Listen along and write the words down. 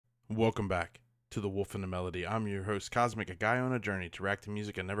Welcome back to The Wolf and the Melody. I'm your host, Cosmic, a guy on a journey to react to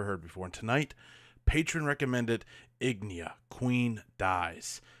music I never heard before. And tonight, Patron recommended Ignea, Queen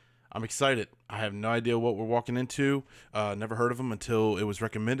Dies. I'm excited. I have no idea what we're walking into. Never heard of them until it was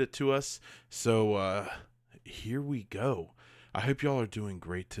recommended to us. So here we go. I hope y'all are doing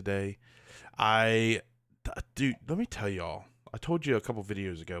great today. Dude, let me tell y'all. I told you a couple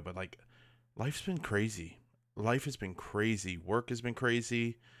videos ago, but like, life's been crazy. Life has been crazy. Work has been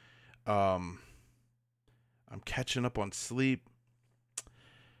crazy. I'm catching up on sleep.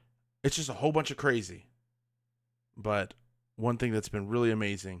 It's just a whole bunch of crazy. But one thing that's been really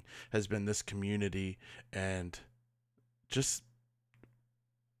amazing has been this community and just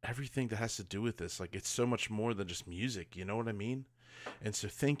everything that has to do with this. Like, it's so much more than just music, you know what I mean? And so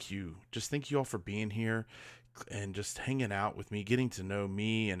thank you. Just thank you all for being here and just hanging out with me, getting to know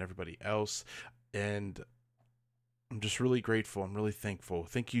me and everybody else. And I'm just really grateful. I'm really thankful.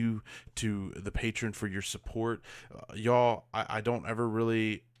 Thank you to the patron for your support. Y'all, I don't ever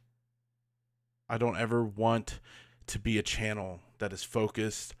want to be a channel that is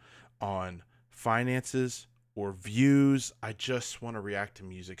focused on finances or views. I just want to react to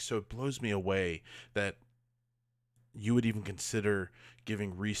music. So it blows me away that you would even consider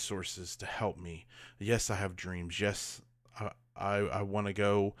giving resources to help me. Yes, I have dreams. Yes, I want to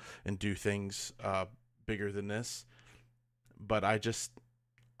go and do things bigger than this. But I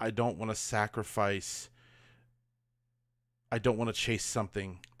don't want to sacrifice. I don't want to chase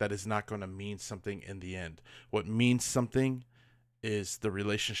something that is not going to mean something in the end. What means something is the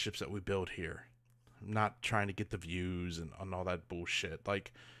relationships that we build here. I'm not trying to get the views and all that bullshit.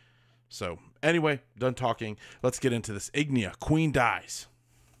 Like, so anyway, done talking. Let's get into this. Ignea, Queen Dies.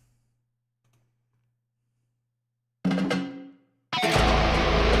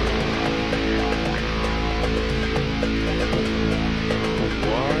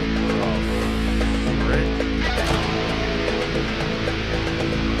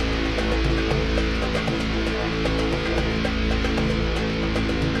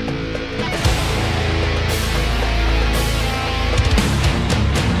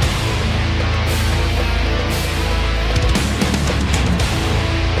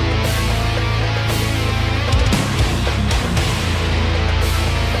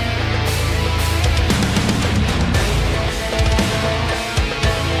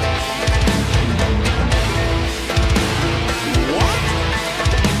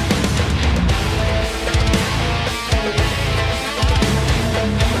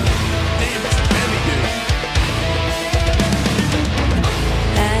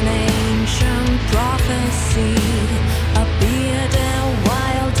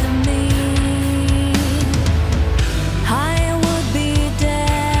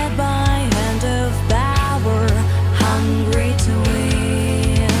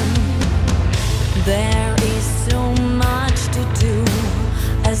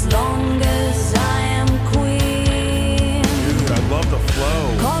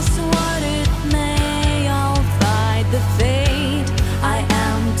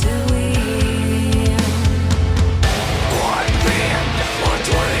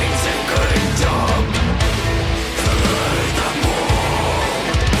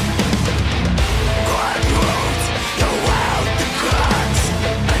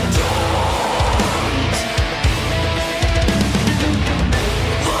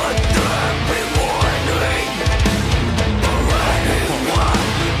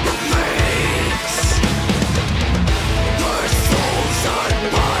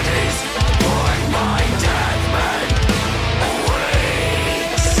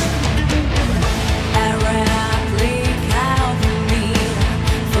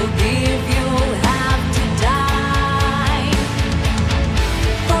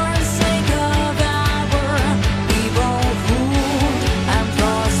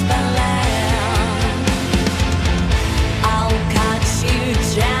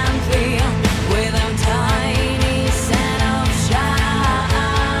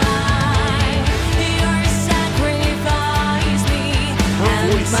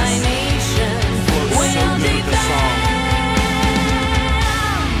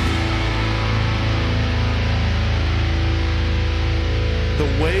 The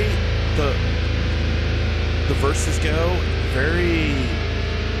way the verses go, very,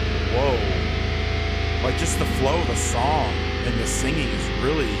 whoa. Like, just the flow of the song and the singing is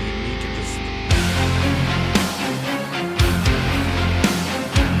really unique and just...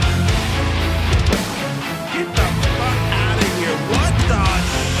 Get the fuck out of here. What the...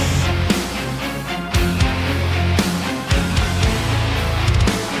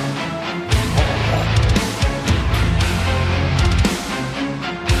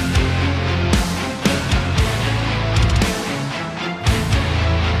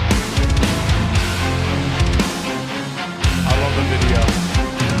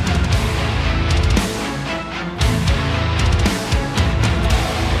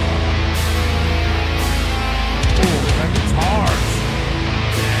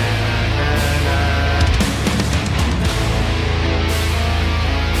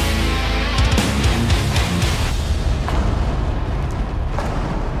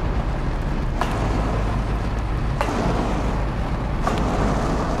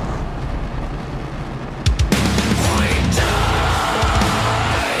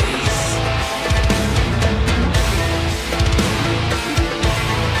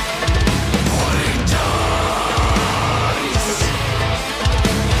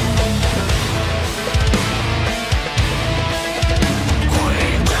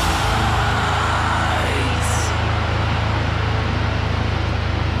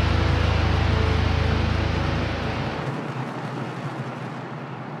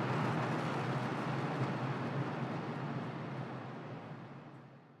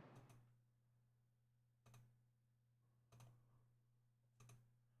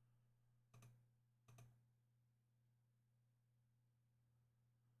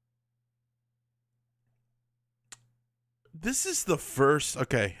 This is the first.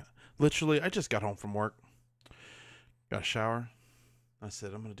 Okay, literally, I just got home from work. Got a shower. I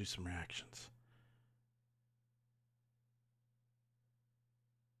said, I'm going to do some reactions.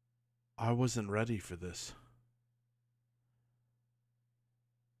 I wasn't ready for this.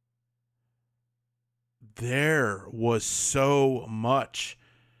 There was so much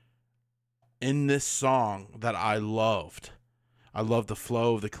in this song that I loved. I love the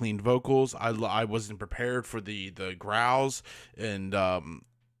flow of the clean vocals. I wasn't prepared for the growls and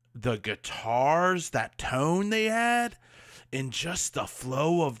the guitars, that tone they had, and just the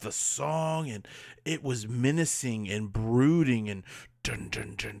flow of the song. And it was menacing and brooding and dun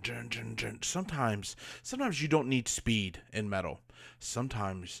dun dun dun dun dun. Sometimes you don't need speed in metal.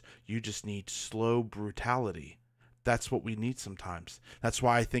 Sometimes you just need slow brutality. That's what we need sometimes. That's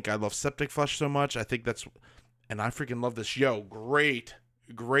why I think I love Septic Flesh so much. I think that's, and I freaking love this. Yo, great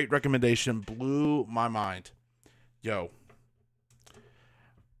recommendation. Blew my mind. Yo,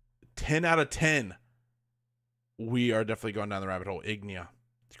 10 out of 10. We are definitely going down the rabbit hole. Ignea,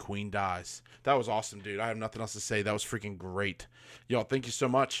 Queen Dies. That was awesome, dude. I have nothing else to say. That was freaking great. Y'all, thank you so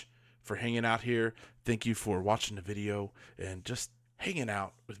much for hanging out here. Thank you for watching the video and just hanging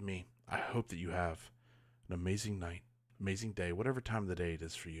out with me. I hope that you have an amazing night, amazing day, whatever time of the day it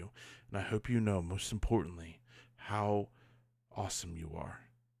is for you. And I hope you know, most importantly, how awesome you are.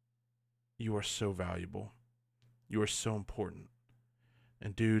 You are so valuable. You are so important.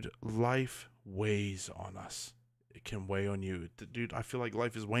 And dude, life weighs on us. It can weigh on you. Dude, I feel like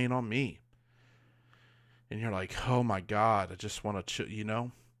life is weighing on me. And you're like, oh my God, I just want to chill, you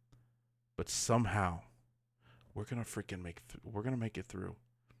know? But somehow, we're going to freaking we're going to make it through.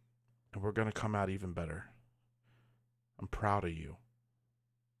 And we're going to come out even better. I'm proud of you.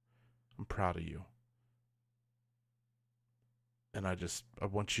 I'm proud of you. And I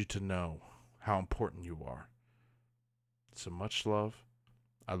want you to know how important you are. So much love.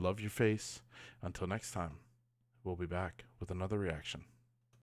 I love your face. Until next time, we'll be back with another reaction.